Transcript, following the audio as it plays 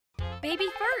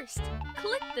BabyFirst.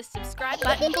 Click the subscribe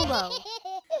button below.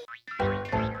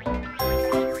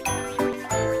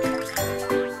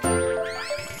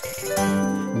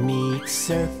 Meet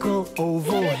circle,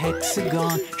 oval,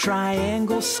 hexagon,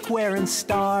 triangle, square, and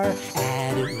star.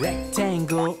 Add a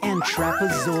rectangle and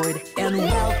trapezoid, and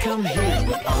welcome, here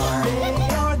we are. They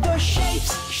are the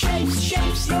shapes, shapes,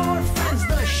 shapes, your friends,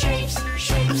 the shapes,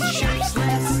 shapes, shapes.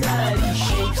 Let's study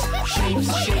shapes, shapes,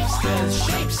 shapes, 'cause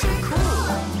shapes are cool.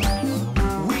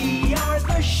 We are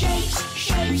the shapes,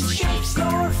 shapes, shapes,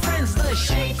 your friends, the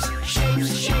shapes,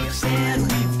 shapes, shapes, and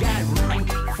we've got room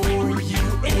for you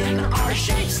in our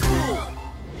shape school.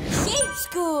 Shape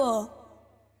School!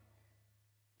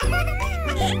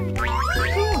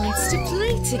 Who wants to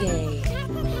play today?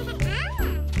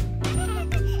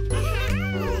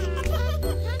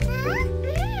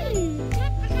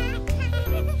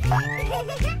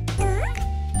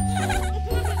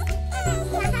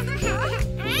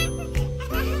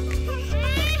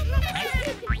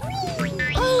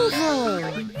 Oval,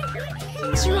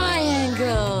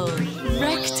 triangle,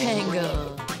 rectangle,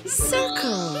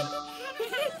 circle.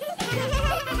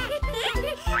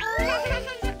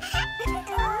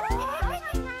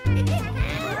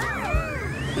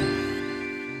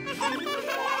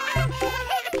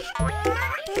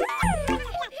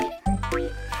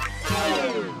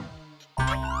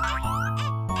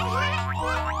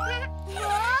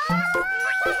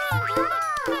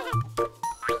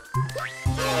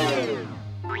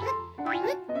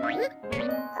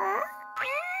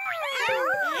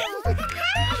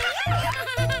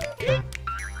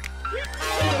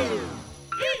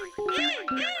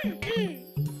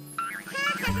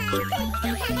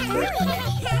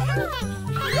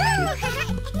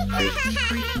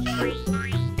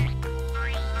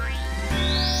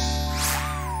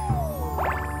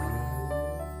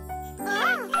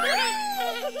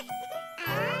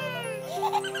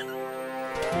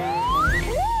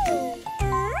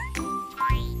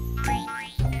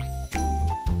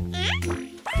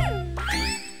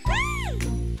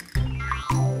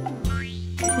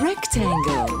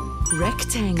 Rectangle,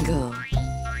 rectangle,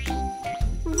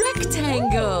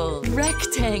 rectangle,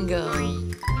 rectangle,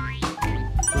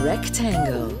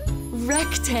 rectangle,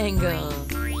 rectangle.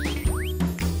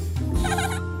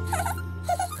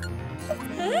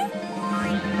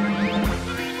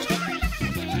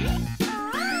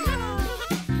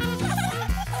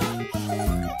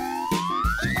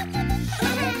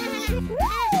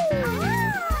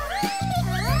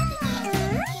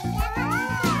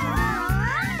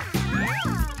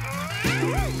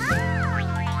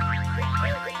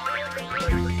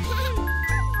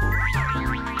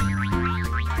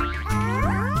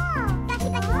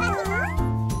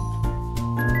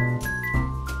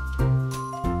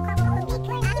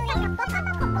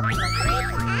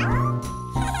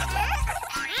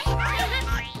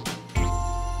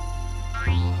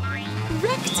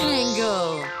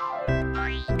 Rectangle.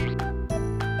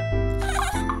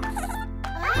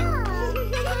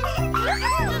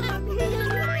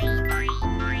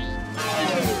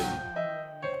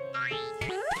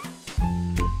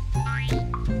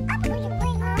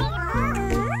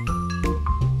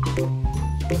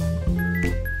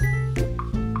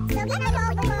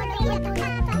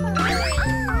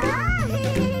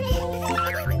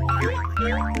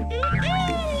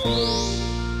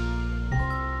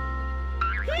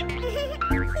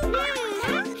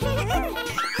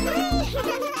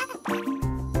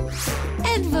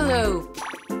 Envelope.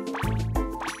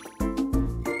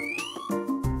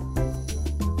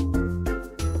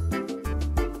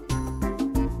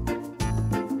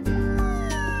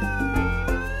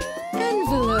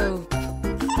 Envelope.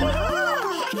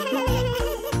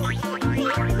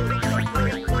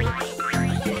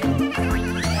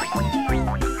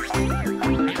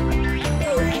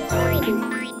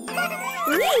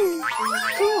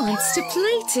 Who wants to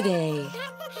play today?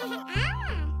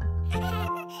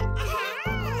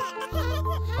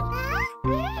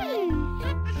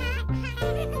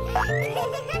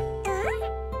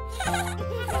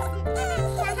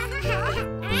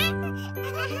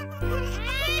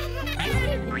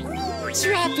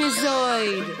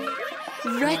 Trapezoid,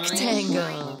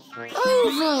 rectangle,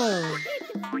 oval,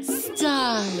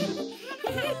 star.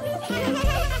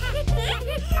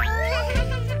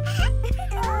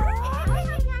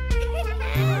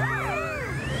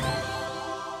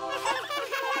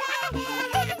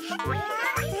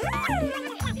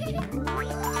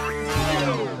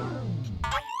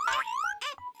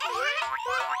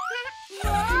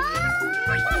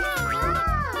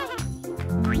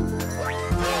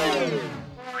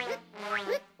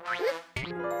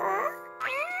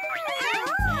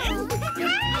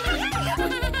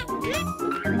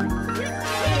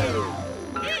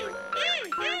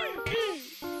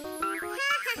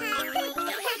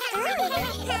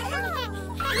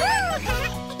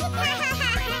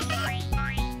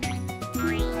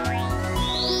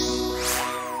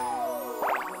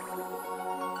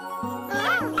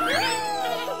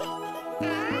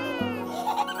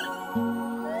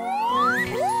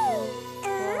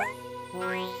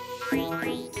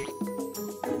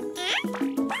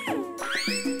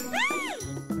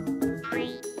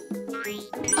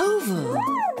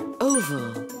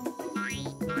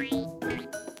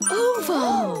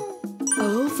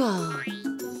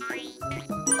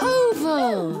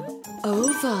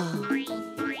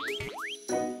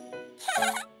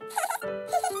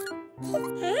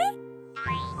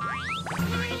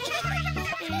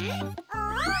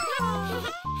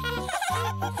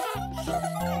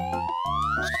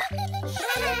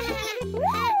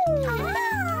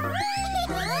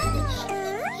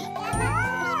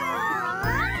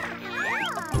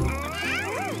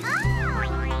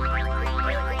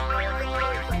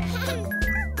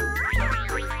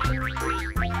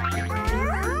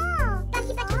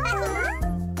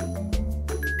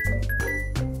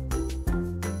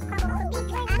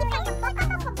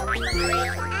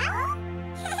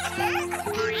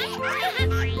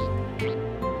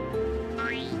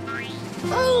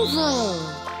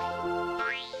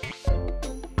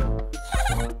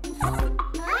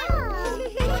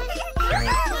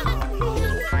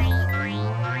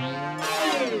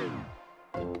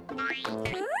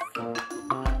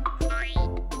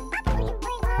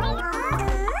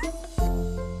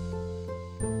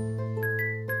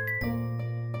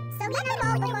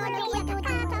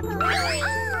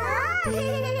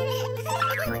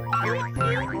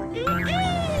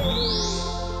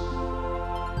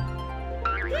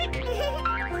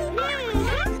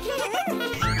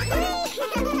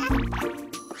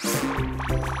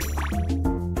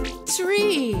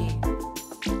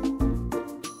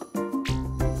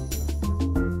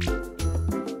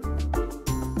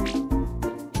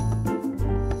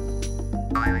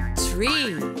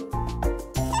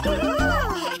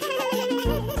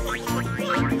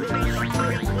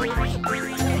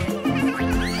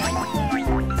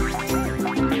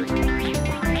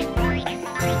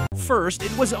 First,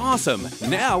 it was awesome.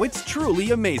 Now it's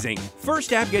truly amazing.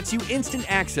 First app gets you instant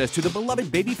access to the beloved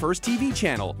BabyFirst TV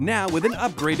channel, now with an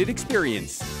upgraded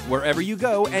experience. Wherever you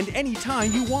go and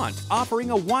anytime you want, offering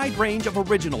a wide range of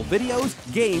original videos,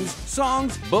 games,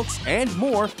 songs, books, and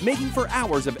more, making for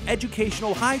hours of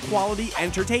educational, high-quality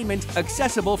entertainment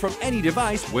accessible from any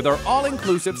device with our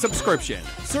all-inclusive subscription.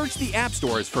 Search the app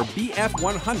stores for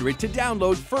BF100 to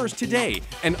download First today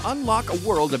and unlock a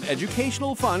world of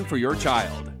educational fun for your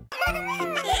child.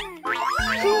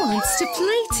 Who wants to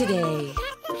play today?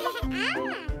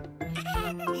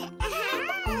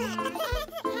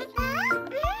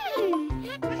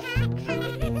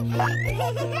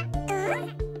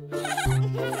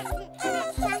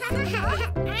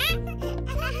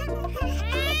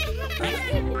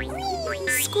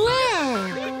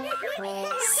 Square,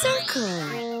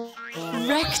 circle,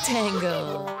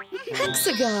 rectangle,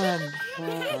 hexagon.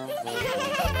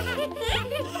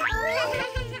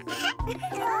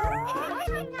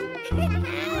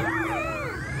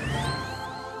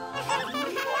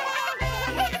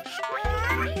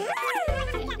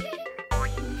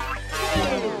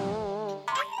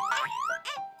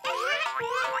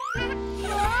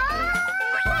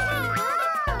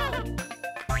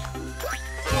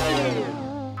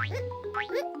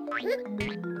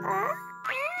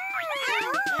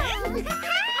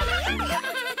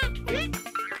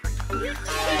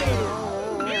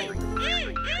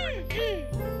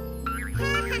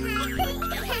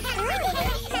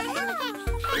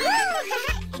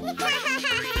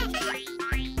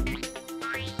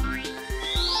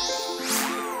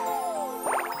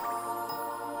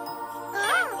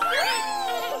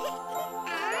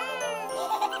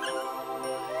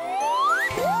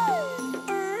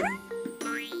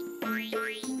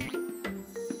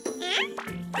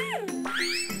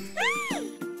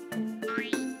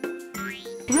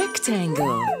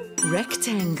 Rectangle,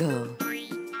 rectangle,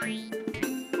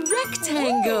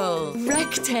 rectangle,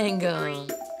 rectangle,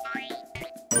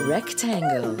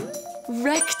 rectangle,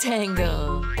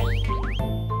 rectangle.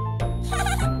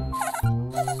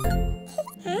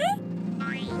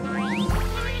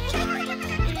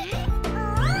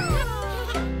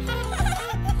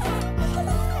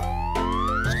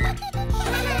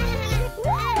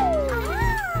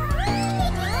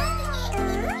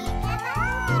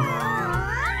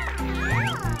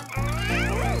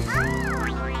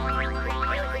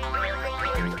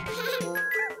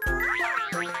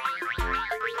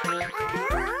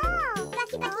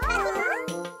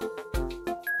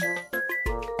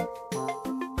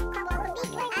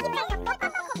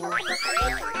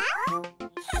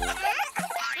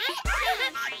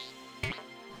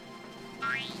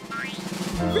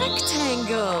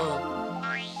 Rectangle.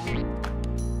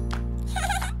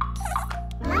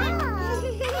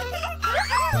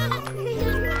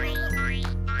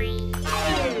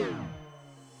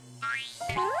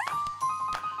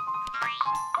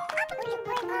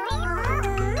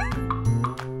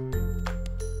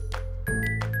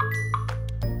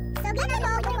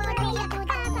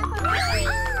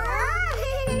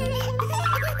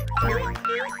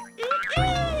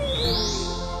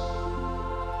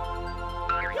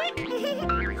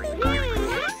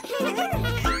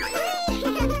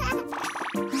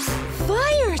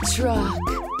 Fire truck.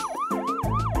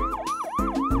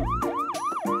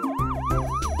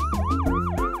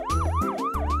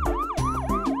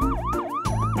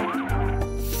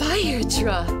 Fire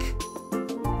truck.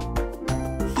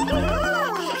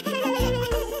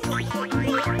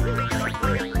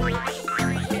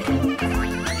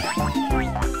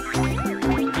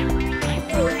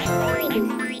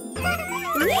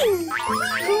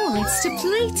 Who wants to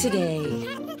play today?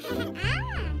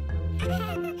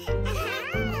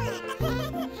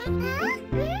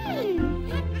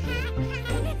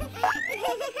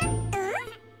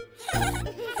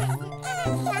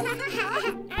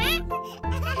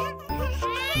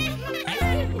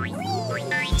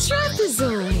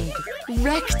 Trapezoid,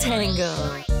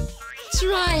 rectangle,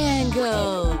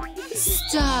 triangle,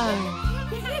 star.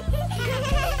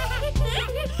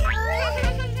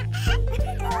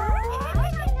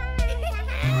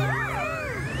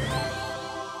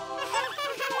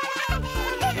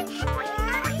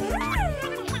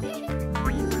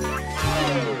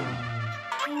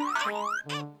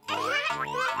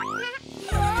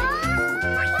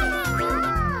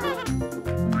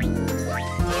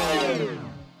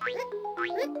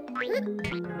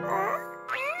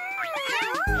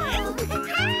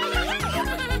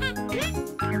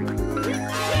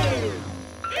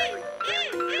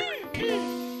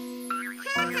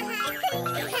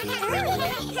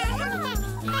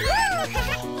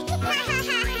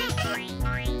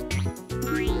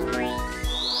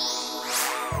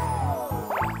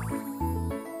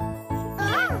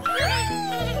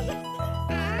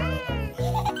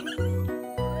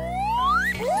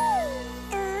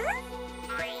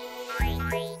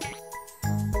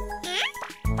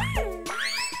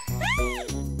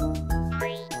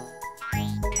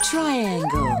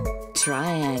 Triangle,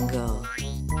 triangle,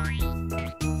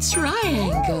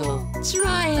 triangle,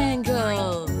 triangle,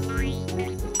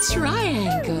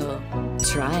 triangle,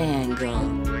 triangle.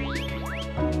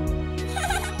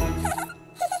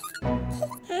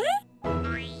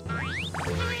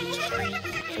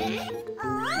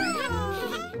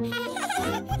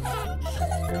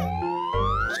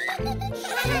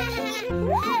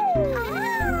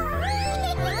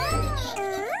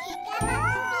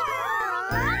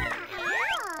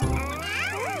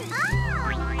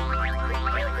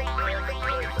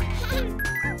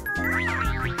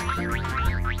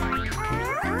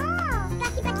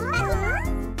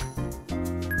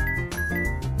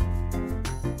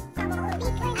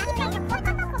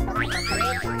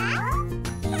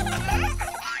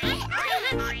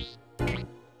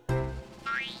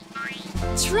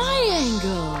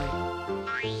 Triangle.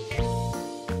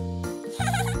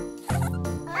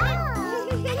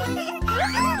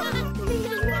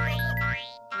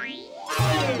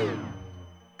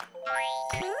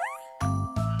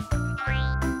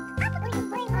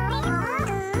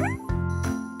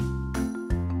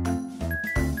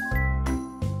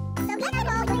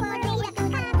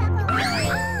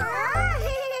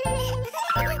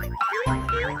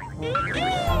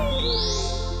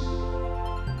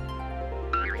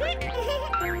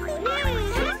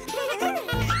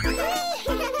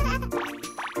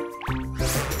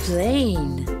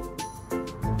 Plane.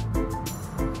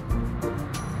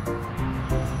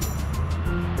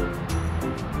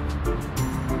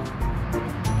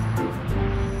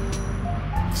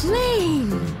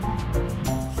 Plane.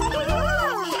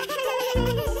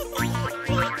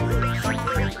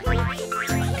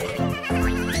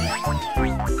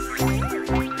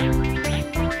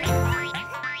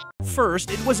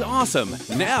 First, it was awesome.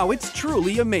 Now it's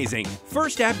truly amazing.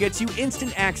 First app gets you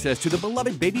instant access to the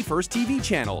beloved BabyFirst TV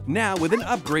channel, now with an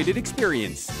upgraded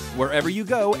experience. Wherever you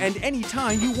go and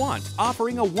anytime you want,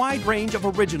 offering a wide range of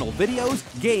original videos,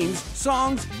 games,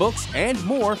 songs, books, and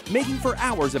more, making for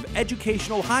hours of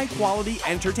educational, high-quality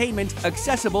entertainment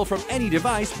accessible from any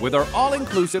device with our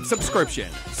all-inclusive subscription.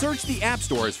 Search the app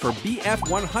stores for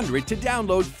BF100 to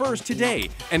download First today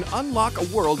and unlock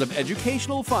a world of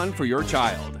educational fun for your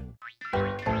child.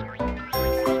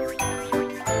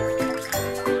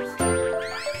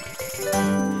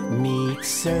 Meet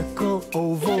circle,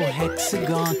 oval,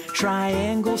 hexagon,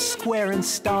 triangle, square, and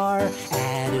star.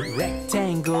 Add a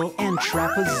rectangle and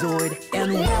trapezoid,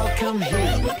 and welcome,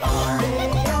 here we are.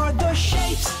 They are the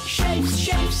shapes, shapes,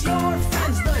 shapes, your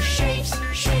friends, the shapes,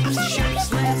 shapes,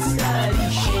 shapes. Let's study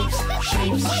shapes,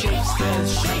 shapes, shapes,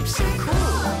 'cause shapes are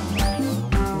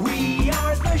cool. We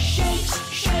are the shapes,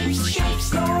 shapes,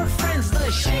 shapes, your friends,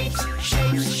 the shapes,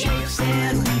 shapes, shapes,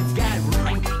 and we've got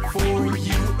room for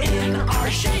you in our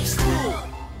shape school.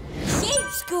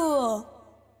 Shape School.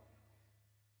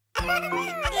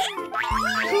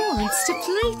 Who wants to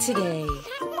play today?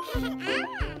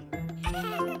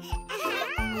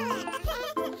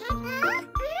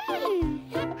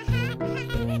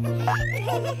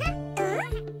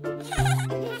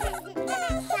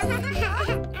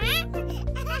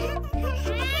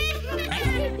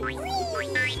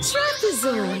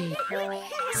 Trapezoid,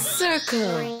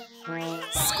 circle,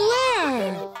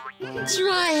 square,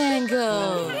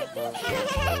 triangle.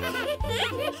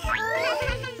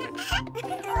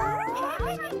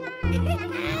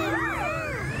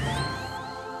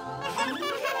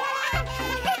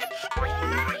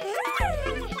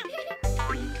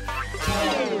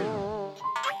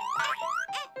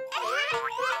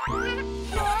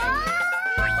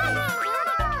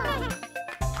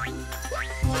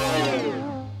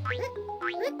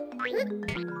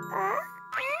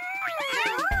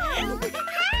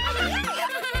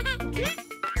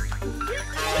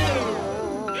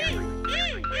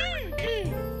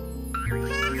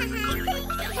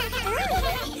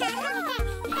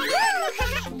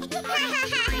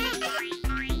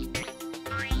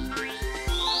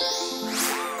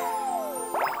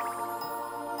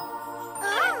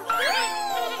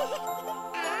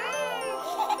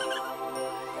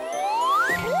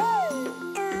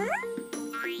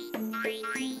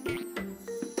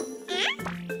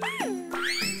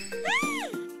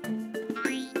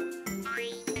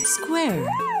 Square,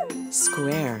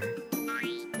 square,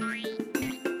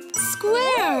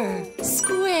 square,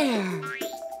 square,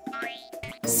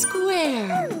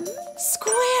 square,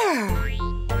 square.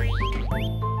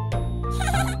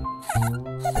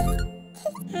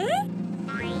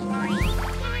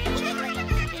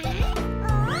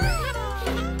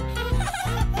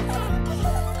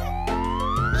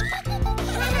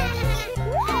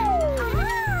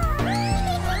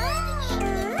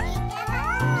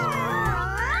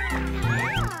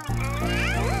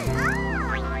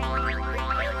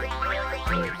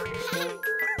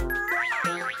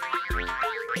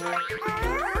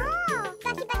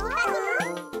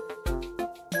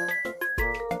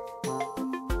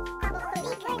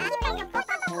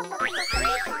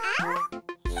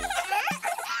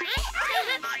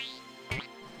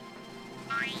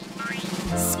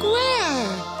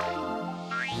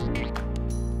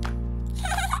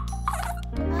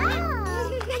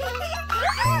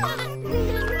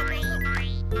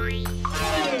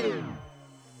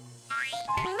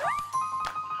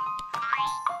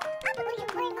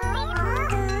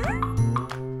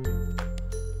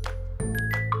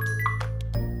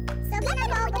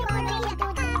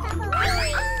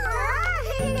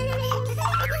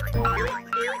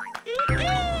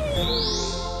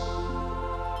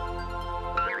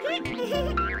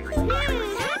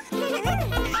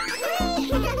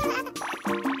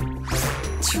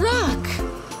 Truck.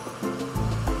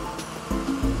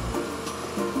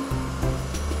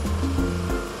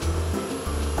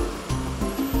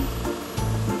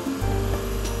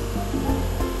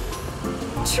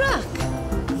 Truck.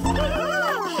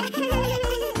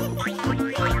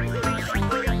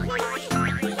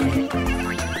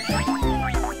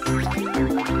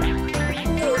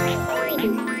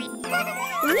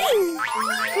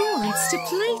 Who wants to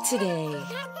play today?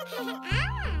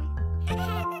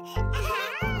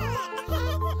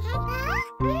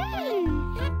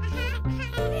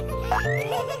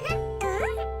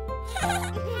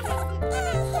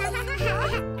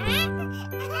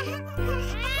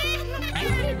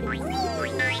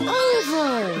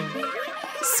 Oval,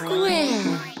 square,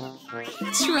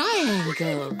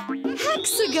 triangle,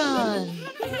 hexagon.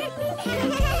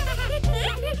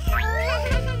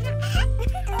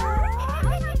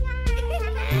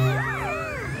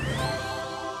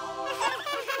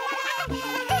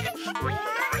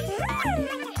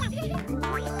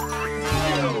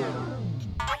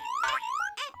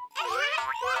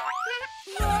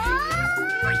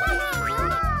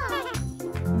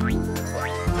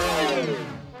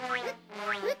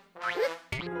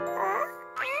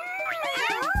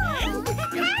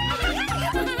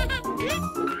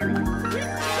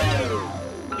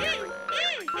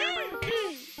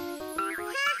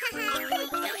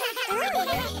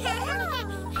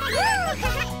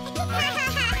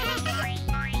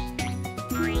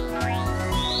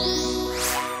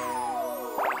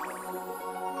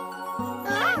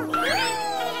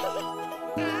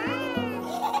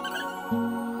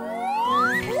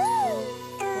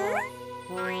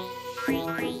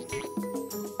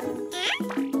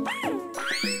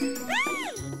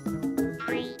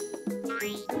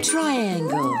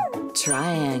 Triangle,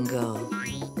 triangle.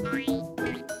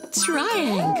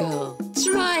 Triangle,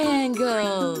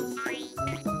 triangle.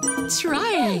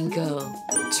 Triangle,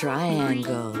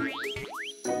 triangle.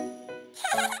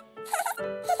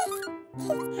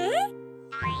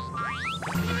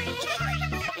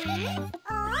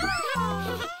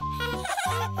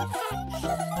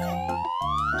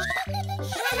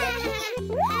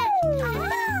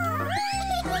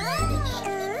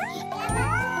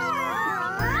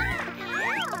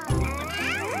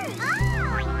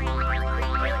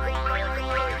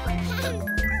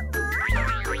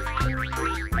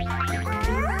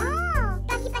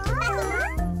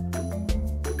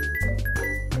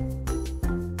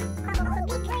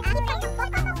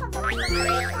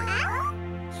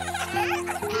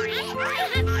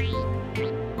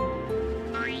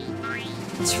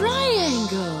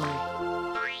 Triangle.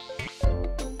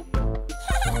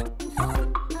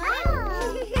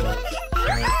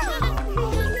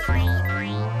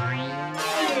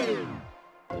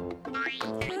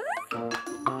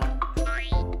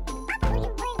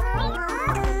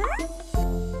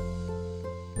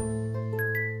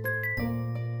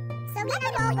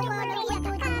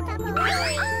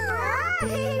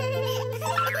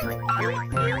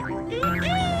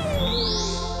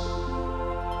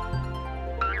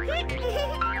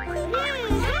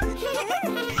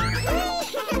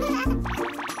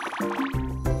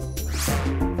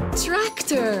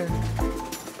 Tractor.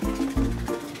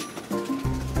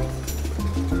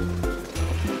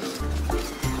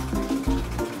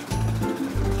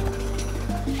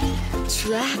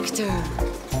 Tractor.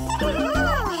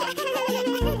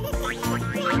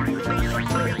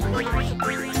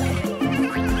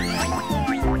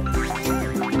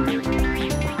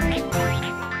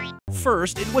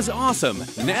 First, it was awesome.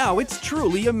 Now it's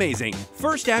truly amazing.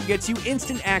 First app gets you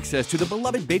instant access to the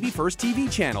beloved BabyFirst TV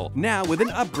channel, now with an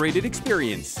upgraded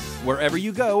experience. Wherever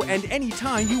you go and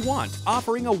anytime you want,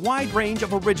 offering a wide range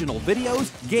of original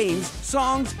videos, games,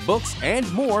 songs, books,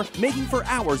 and more, making for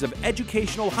hours of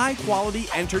educational, high-quality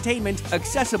entertainment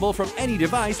accessible from any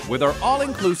device with our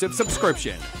all-inclusive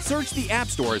subscription. Search the app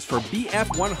stores for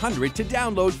BF100 to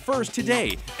download First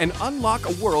today and unlock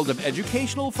a world of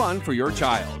educational fun for your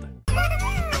child.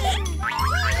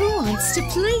 Who wants to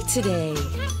play today?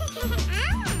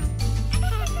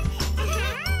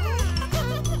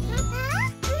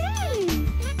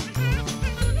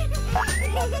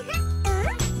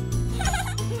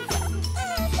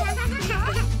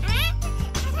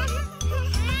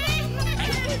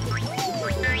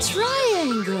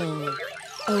 Triangle,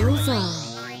 oval,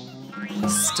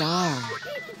 star,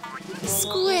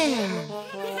 square.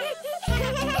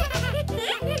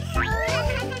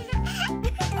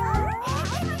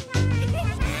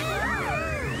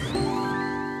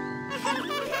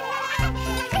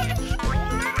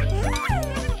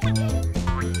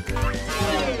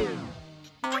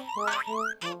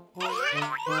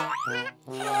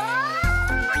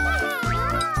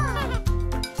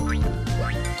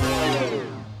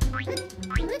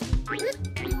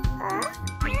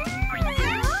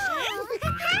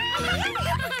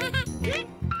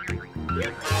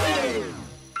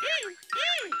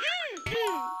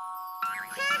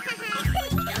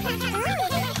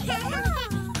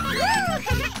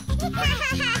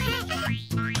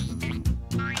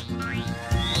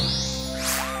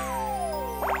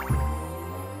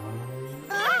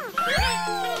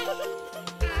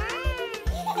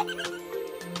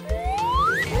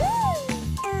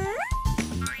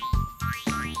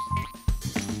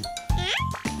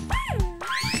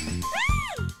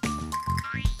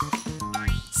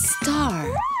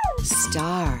 Star,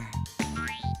 star,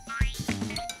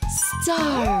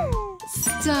 star,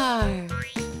 star,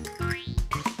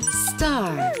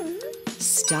 star,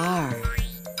 star.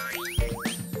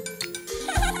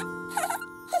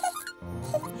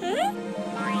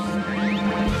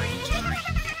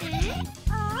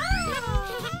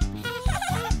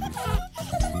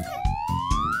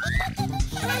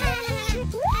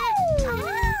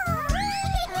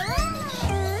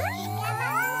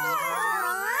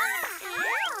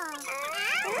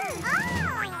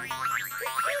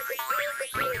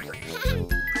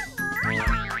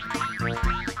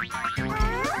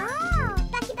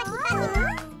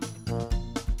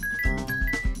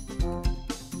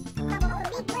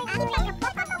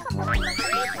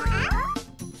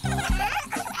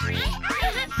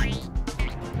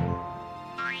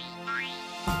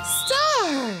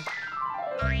 Star!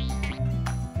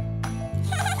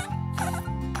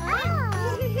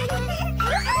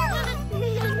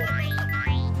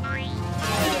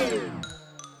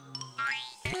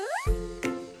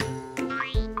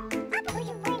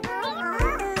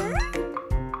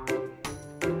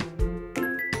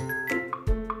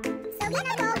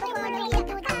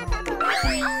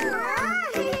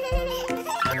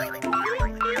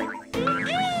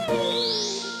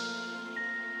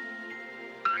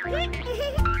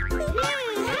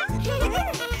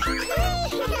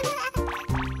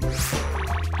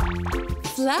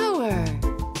 Flower.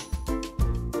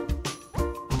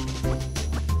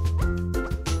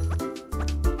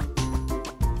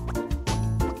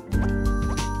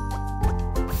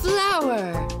 Flower.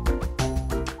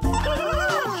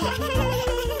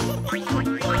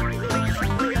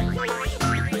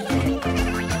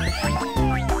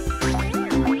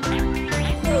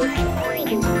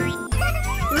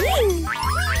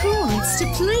 Who wants to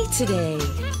play today?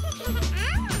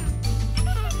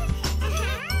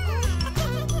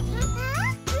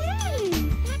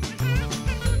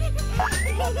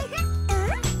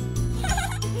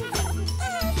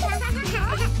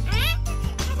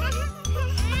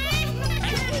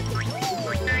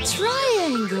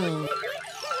 Triangle,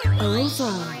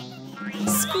 oval,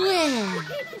 square,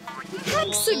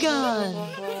 hexagon.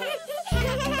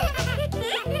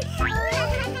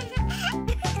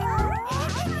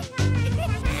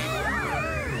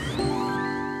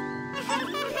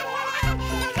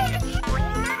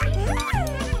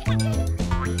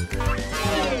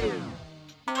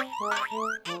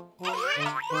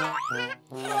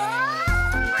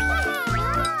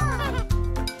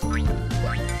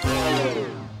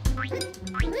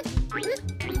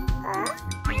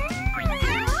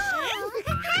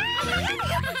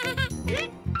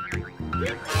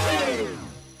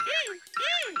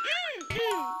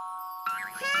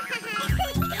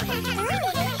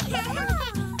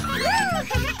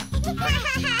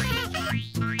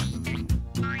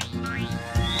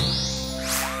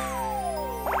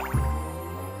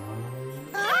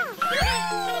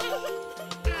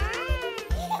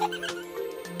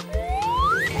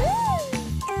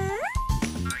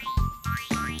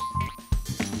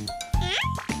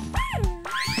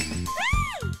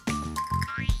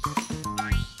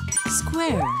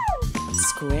 Square,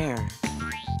 square.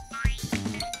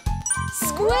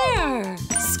 Square,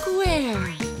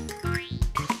 square.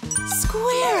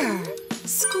 Square,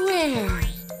 square.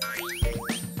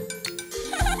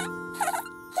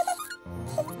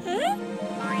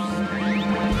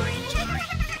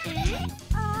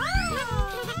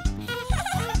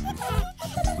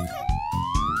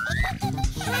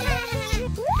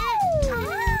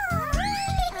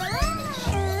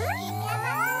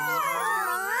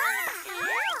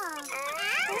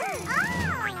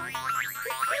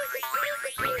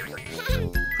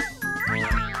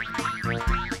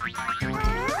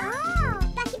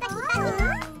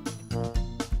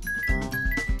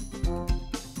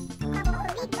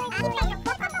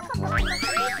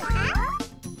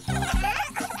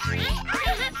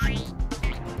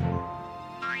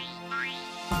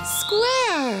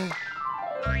 Square.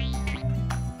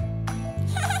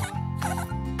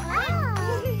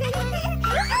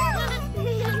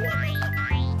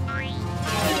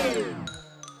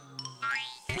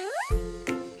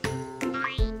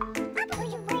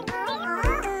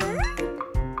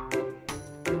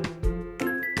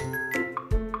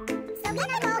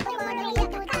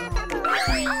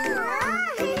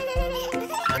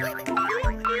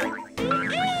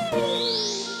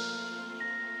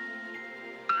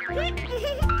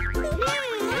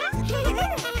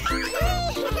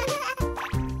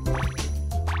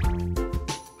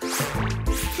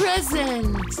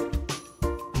 Present.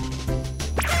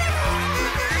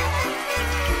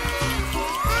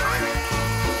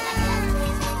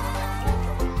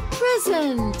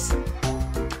 Present.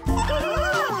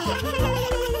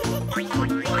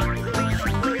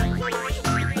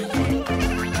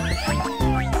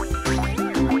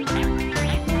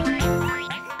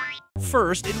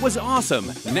 First, it was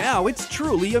awesome. Now it's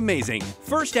truly amazing.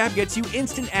 First app gets you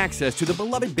instant access to the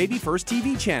beloved BabyFirst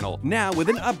TV channel, now with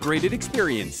an upgraded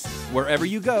experience. Wherever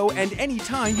you go and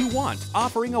anytime you want,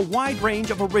 offering a wide range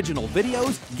of original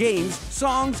videos, games,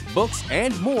 songs, books,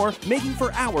 and more, making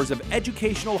for hours of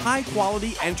educational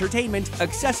high-quality entertainment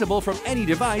accessible from any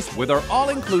device with our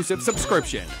all-inclusive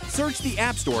subscription. Search the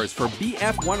app stores for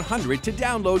BF100 to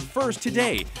download First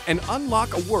today and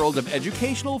unlock a world of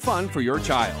educational fun for your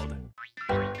child.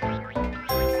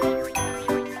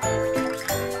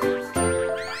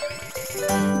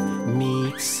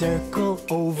 Meet circle,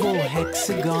 oval,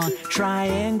 hexagon,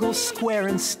 triangle, square,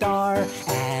 and star.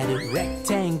 Add a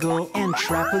rectangle and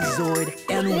trapezoid,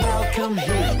 and welcome,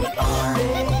 here we are.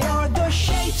 They are the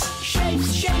shapes,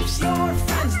 shapes, shapes, your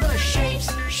friends, the shapes,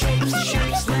 shapes,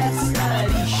 shapes. Let's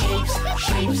study shapes,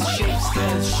 shapes, shapes,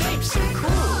 'cause shapes are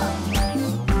cool.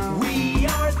 We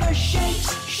are the shapes,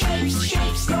 shapes,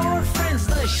 shapes, your friends,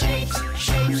 the shapes,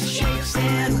 shapes, shapes,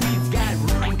 and we've got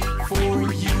room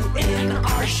for you in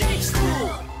our shape school.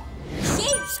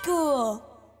 Shape School.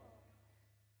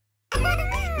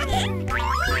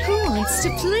 Who wants to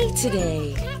play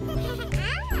today?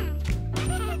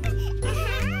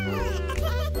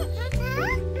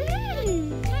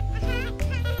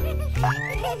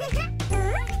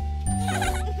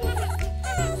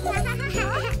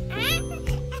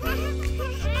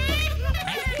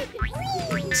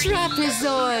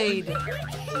 Trapezoid,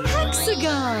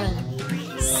 hexagon,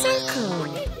 circle,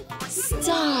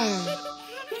 star.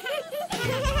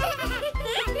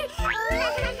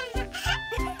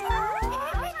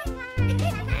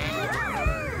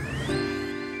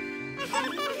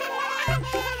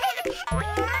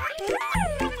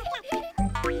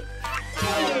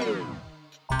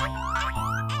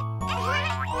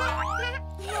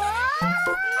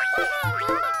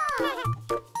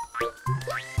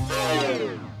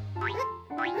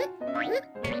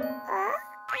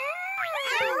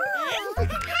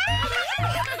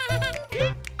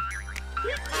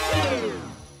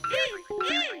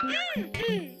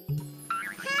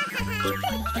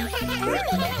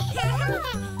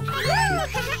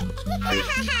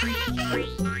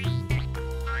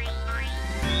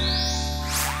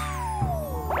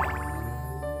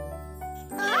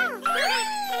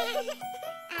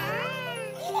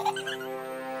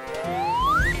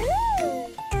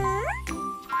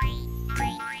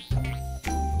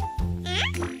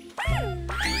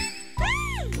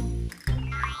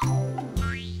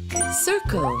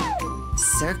 Circle,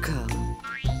 circle,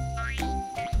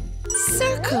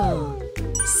 circle,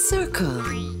 circle,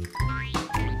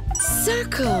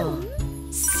 circle,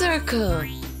 circle.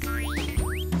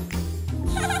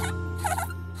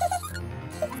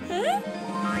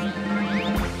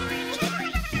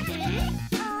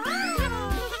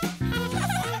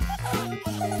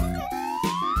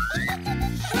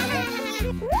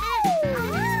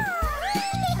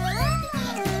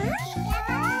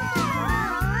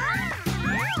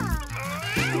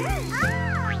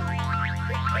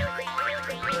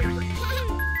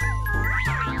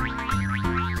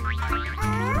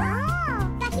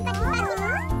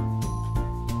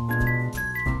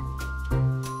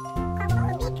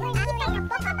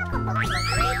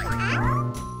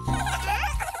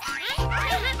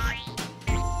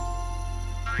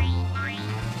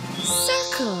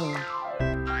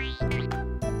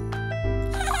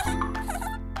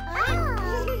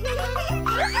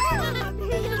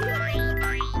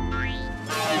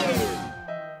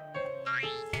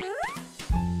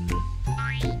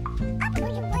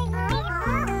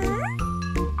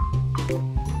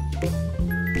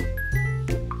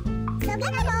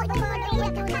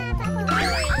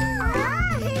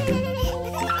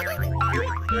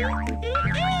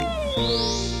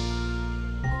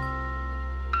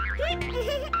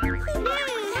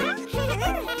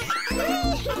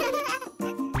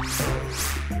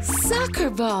 Soccer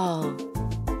ball.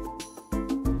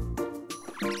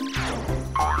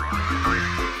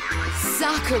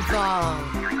 Soccer ball.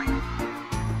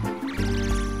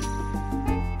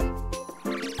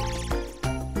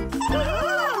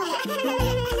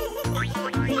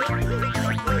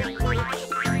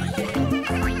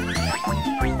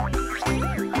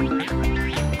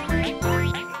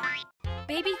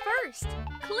 BabyFirst.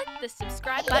 Click the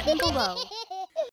subscribe button below.